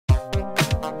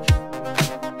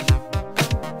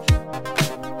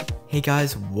Hey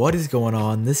guys, what is going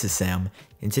on? This is Sam.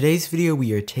 In today's video,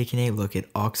 we are taking a look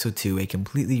at Auxo 2, a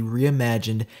completely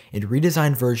reimagined and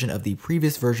redesigned version of the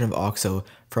previous version of Auxo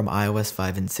from iOS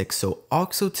 5 and 6. So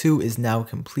Auxo 2 is now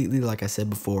completely, like I said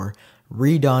before,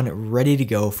 redone, ready to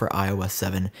go for iOS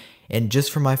 7. And just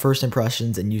from my first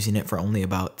impressions and using it for only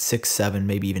about 6, 7,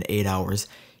 maybe even 8 hours,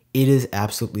 it is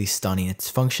absolutely stunning.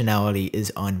 Its functionality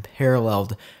is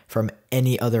unparalleled from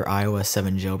any other iOS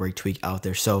 7 jailbreak tweak out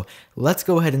there. So let's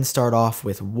go ahead and start off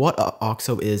with what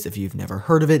Auxo is if you've never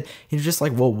heard of it. You're just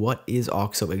like, well, what is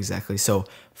Auxo exactly? So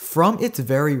from its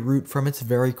very root, from its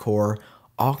very core,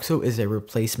 Auxo is a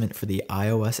replacement for the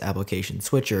iOS application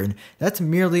switcher, and that's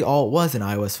merely all it was in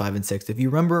iOS 5 and 6. If you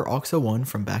remember Auxo 1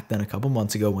 from back then a couple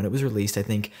months ago when it was released, I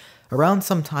think around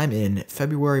sometime in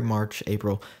February, March,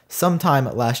 April, sometime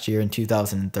last year in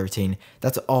 2013,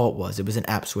 that's all it was. It was an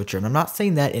app switcher, and I'm not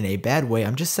saying that in a bad way.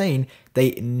 I'm just saying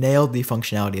they nailed the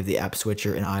functionality of the app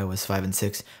switcher in iOS 5 and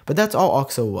 6, but that's all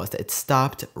Auxo was. It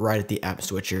stopped right at the app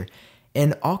switcher.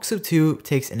 And Auxo 2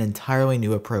 takes an entirely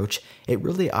new approach. It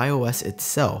really iOS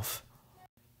itself.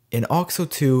 And Auxo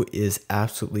 2 is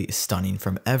absolutely stunning.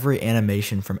 From every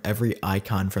animation, from every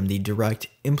icon, from the direct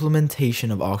implementation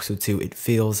of Auxo 2, it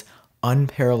feels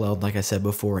unparalleled, like I said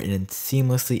before, and it's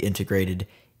seamlessly integrated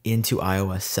into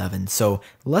iOS 7. So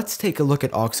let's take a look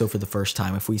at Auxo for the first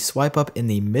time. If we swipe up in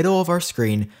the middle of our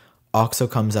screen, Auxo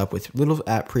comes up with little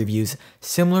app previews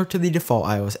similar to the default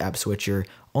iOS app switcher,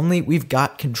 only we've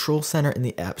got Control Center in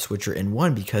the app switcher in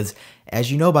one because,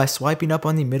 as you know, by swiping up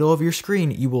on the middle of your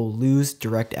screen, you will lose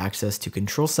direct access to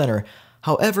Control Center.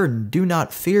 However, do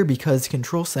not fear because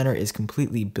Control Center is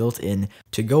completely built in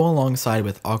to go alongside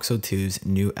with Auxo 2's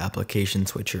new application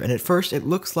switcher. And at first, it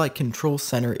looks like Control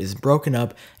Center is broken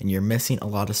up and you're missing a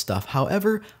lot of stuff.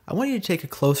 However, I want you to take a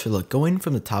closer look. Going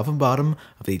from the top and bottom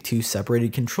of the two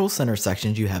separated Control Center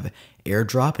sections, you have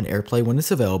AirDrop and AirPlay when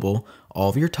it's available, all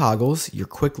of your toggles, your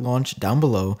quick launch down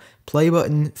below, play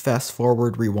button, fast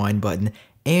forward, rewind button,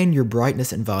 and your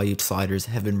brightness and volume sliders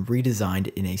have been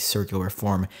redesigned in a circular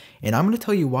form. And I'm going to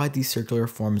tell you why these circular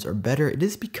forms are better. It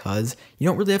is because you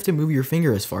don't really have to move your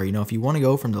finger as far. You know, if you want to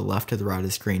go from the left to the right of the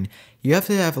screen, you have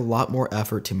to have a lot more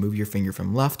effort to move your finger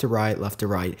from left to right,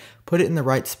 put it in the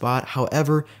right spot.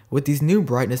 However, with these new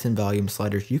brightness and volume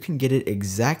sliders, you can get it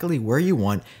exactly where you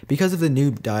want because of the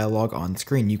new dialog on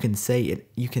screen. You can see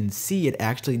it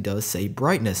actually does say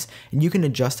brightness, and you can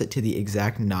adjust it to the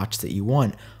exact notch that you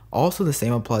want. Also, the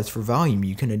same applies for volume.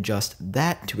 You can adjust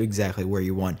that to exactly where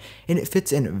you want, and it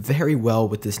fits in very well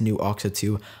with this new Auxo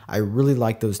 2. I really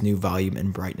like those new volume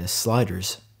and brightness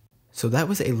sliders. So that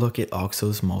was a look at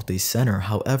Auxo's multi-center.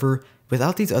 However,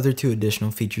 without these other two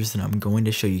additional features that I'm going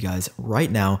to show you guys right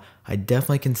now, I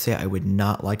definitely can say I would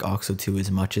not like Auxo 2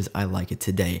 as much as I like it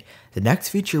today. The next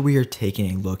feature we are taking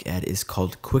a look at is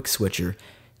called Quick Switcher.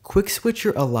 Quick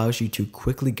Switcher allows you to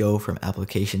quickly go from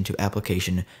application to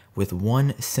application with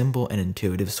one simple and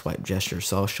intuitive swipe gesture.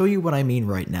 So I'll show you what I mean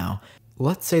right now.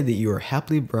 Let's say that you are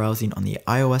happily browsing on the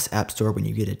iOS App Store when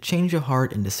you get a change of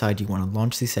heart and decide you want to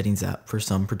launch the Settings app for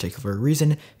some particular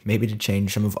reason, maybe to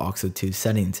change some of Auxo 2's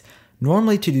settings.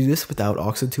 Normally, to do this without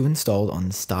Auxo 2 installed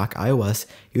on stock iOS,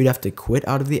 you would have to quit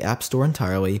out of the App Store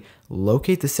entirely,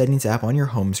 locate the Settings app on your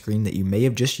home screen that you may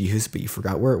have just used but you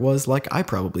forgot where it was like I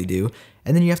probably do,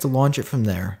 and then you have to launch it from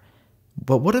there.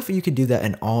 But what if you could do that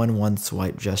in all-in-one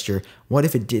swipe gesture? What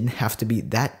if it didn't have to be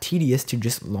that tedious to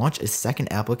just launch a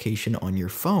second application on your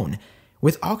phone?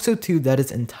 With Auxo 2, that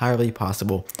is entirely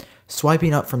possible.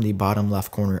 Swiping up from the bottom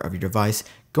left corner of your device,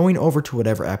 going over to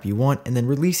whatever app you want, and then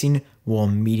releasing will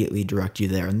immediately direct you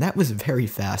there. And that was very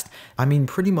fast. I mean,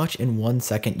 pretty much in 1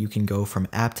 second, you can go from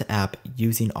app to app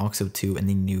using Auxo 2 and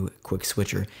the new Quick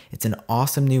Switcher. It's an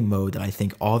awesome new mode that I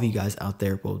think all of you guys out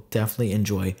there will definitely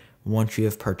enjoy once you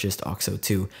have purchased Auxo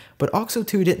 2. But Auxo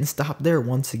 2 didn't stop there.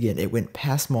 Once again, it went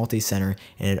past multi-center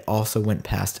and it also went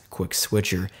past Quick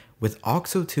Switcher. With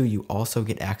Auxo 2, you also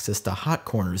get access to hot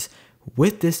corners.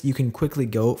 With this, you can quickly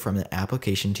go from an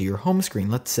application to your home screen.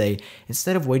 Let's say,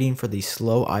 instead of waiting for the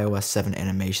slow iOS 7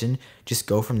 animation, just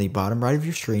go from the bottom right of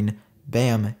your screen,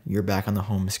 bam, you're back on the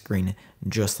home screen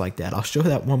just like that. I'll show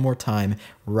that one more time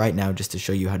right now just to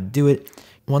show you how to do it.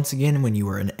 Once again, when you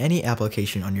are in any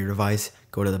application on your device,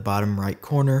 go to the bottom right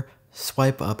corner,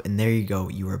 swipe up, and there you go,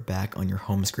 you are back on your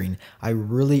home screen. I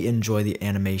really enjoy the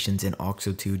animations in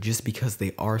Auxo 2 just because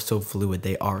they are so fluid,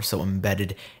 they are so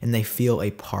embedded, and they feel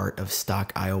a part of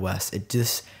stock iOS.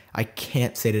 I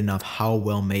can't say it enough how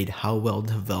well made, how well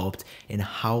developed, and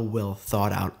how well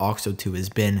thought out Auxo 2 has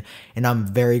been, and I'm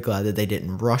very glad that they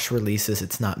didn't rush release this.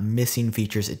 It's not missing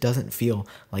features. It doesn't feel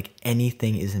like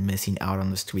anything is missing out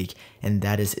on this tweak, and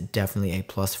that is definitely a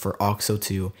plus for Auxo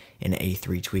 2 and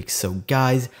A³tweaks. So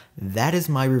guys, that is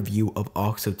my review of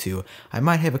Auxo 2. I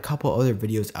might have a couple other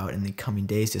videos out in the coming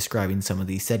days describing some of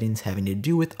these settings having to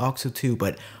do with Auxo 2,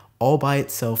 but all by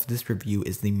itself, this review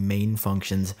is the main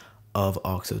functions of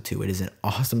Auxo 2. It is an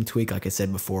awesome tweak, like I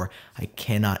said before. I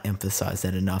cannot emphasize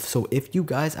that enough. So if you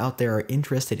guys out there are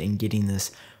interested in getting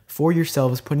this for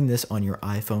yourselves, putting this on your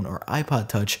iPhone or iPod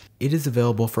Touch, it is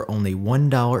available for only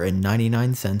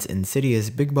 $1.99 in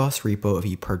Cydia's BigBoss repo if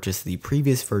you purchased the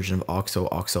previous version of Auxo,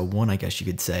 Auxo 1, I guess you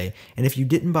could say. And if you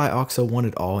didn't buy Auxo 1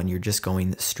 at all and you're just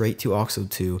going straight to Auxo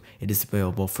 2, it is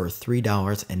available for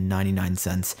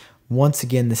 $3.99. Once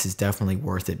again, this is definitely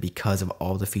worth it because of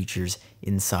all the features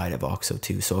inside of Auxo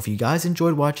 2. So if you guys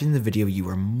enjoyed watching the video, you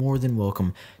are more than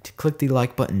welcome to click the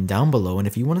like button down below. And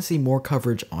if you want to see more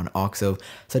coverage on Auxo,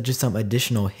 such as some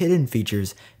additional hidden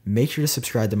features, make sure to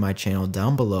subscribe to my channel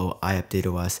down below,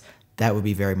 iUpdateOS. That would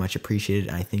be very much appreciated,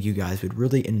 and I think you guys would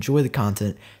really enjoy the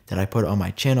content that I put on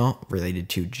my channel related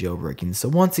to jailbreaking. So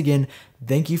once again,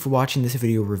 thank you for watching this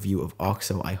video review of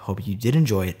Auxo. I hope you did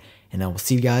enjoy it, and I will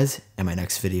see you guys in my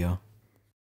next video.